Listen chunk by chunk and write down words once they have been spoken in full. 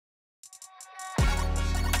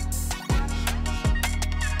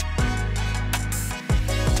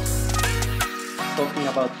talking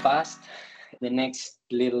about fast. The next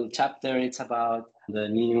little chapter, it's about the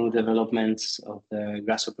new developments of the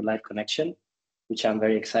Grasshopper Live Connection, which I'm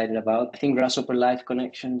very excited about. I think Grasshopper Live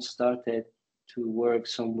Connection started to work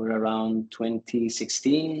somewhere around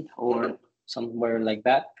 2016 or somewhere like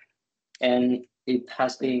that. And it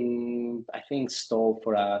has been, I think, stalled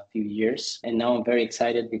for a few years. And now I'm very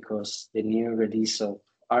excited because the new release of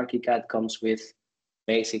Archicad comes with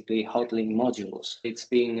basically Hotlink modules. It's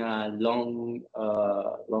been a long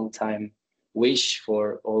time wish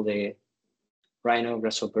for all the Rhino,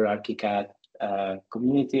 Grasshopper, Archicad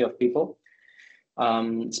community of people,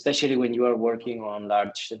 especially when you are working on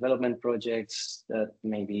large development projects that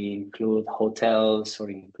maybe include hotels or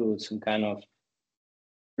include some kind of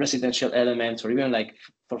residential elements, or even like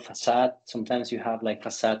for facade. Sometimes you have like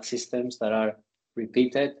facade systems that are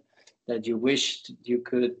repeated that you wished you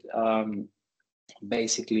could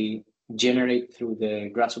basically generate through the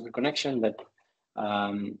Grasshopper connection, but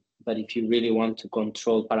if you really want to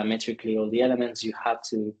control parametrically all the elements, you have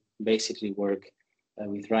to basically work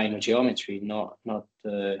with Rhino geometry, not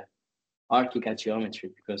Archicad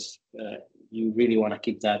geometry, because you really want to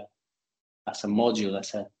keep that as a module,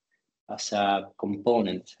 as a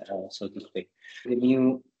component, so to speak. The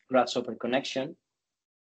new Grasshopper connection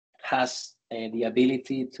has the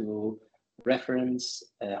ability to reference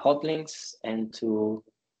hotlinks and to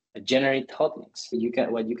generate hotlinks.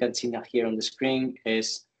 What you can see now here on the screen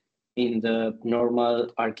is in the normal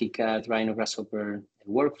Archicad Rhino Grasshopper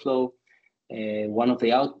workflow. One of the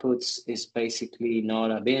outputs is basically not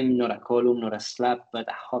a bin, not a column, not a slab, but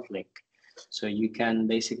a hotlink. So you can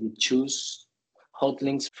basically choose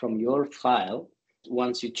hotlinks from your file.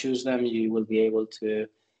 Once you choose them, you will be able to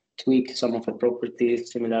tweak some of the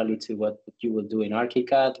properties similarly to what you will do in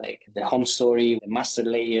Archicad, like the home story, the master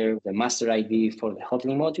layer, the master ID for the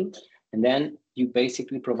hotlink module. And then you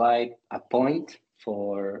basically provide a point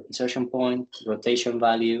for insertion point, rotation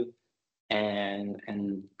value,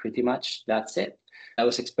 and pretty much that's it. I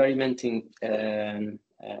was experimenting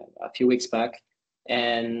a few weeks back,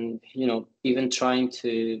 and even trying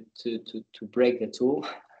to break the tool,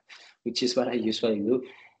 which is what I usually do,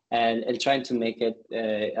 and trying to make it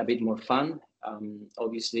a bit more fun.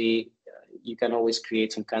 Obviously, you can always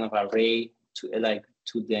create some kind of array, like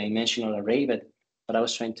two-dimensional array, but I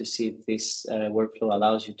was trying to see if this workflow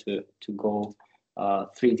allows you to go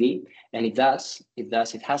 3D, and it does.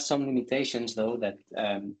 It has some limitations though that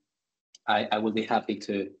I will be happy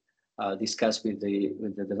to discuss with the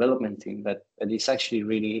development team. But it's actually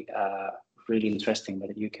really interesting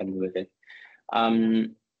what you can do with it.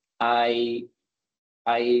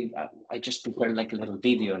 I just prepared like a little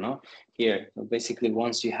video, no? Here, so basically,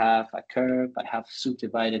 once you have a curve, I have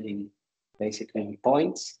subdivided in basically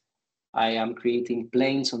points. I am creating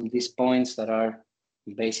planes on these points that are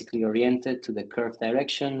basically oriented to the curve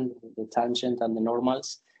direction, the tangent and the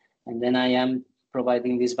normals. And then I am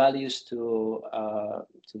providing these values to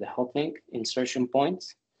the hotlink insertion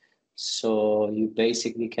points. So you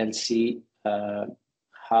basically can see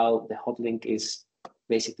how the hotlink is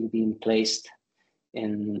basically being placed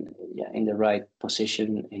in the right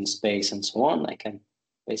position in space and so on. I can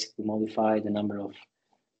basically modify the number of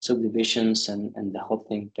subdivisions, and the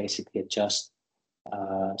hotlink basically adjust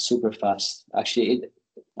super fast. Actually,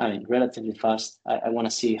 relatively fast. I want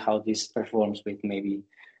to see how this performs with maybe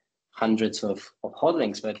hundreds of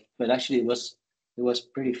hotlinks, but actually it was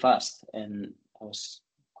pretty fast, and I was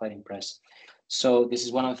quite impressed. So this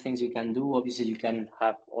is one of the things you can do. Obviously, you can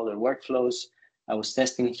have other workflows. I was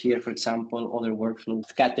testing here, for example, other workflows,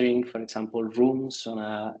 scattering, for example, rooms on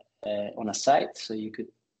a site. So you could,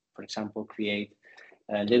 for example, create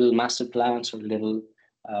little master plans or little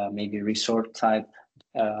maybe resort type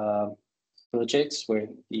projects where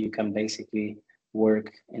you can basically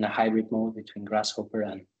work in a hybrid mode between Grasshopper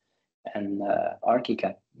and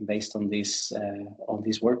Archicad based on this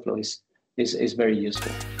workflow is very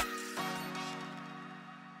useful.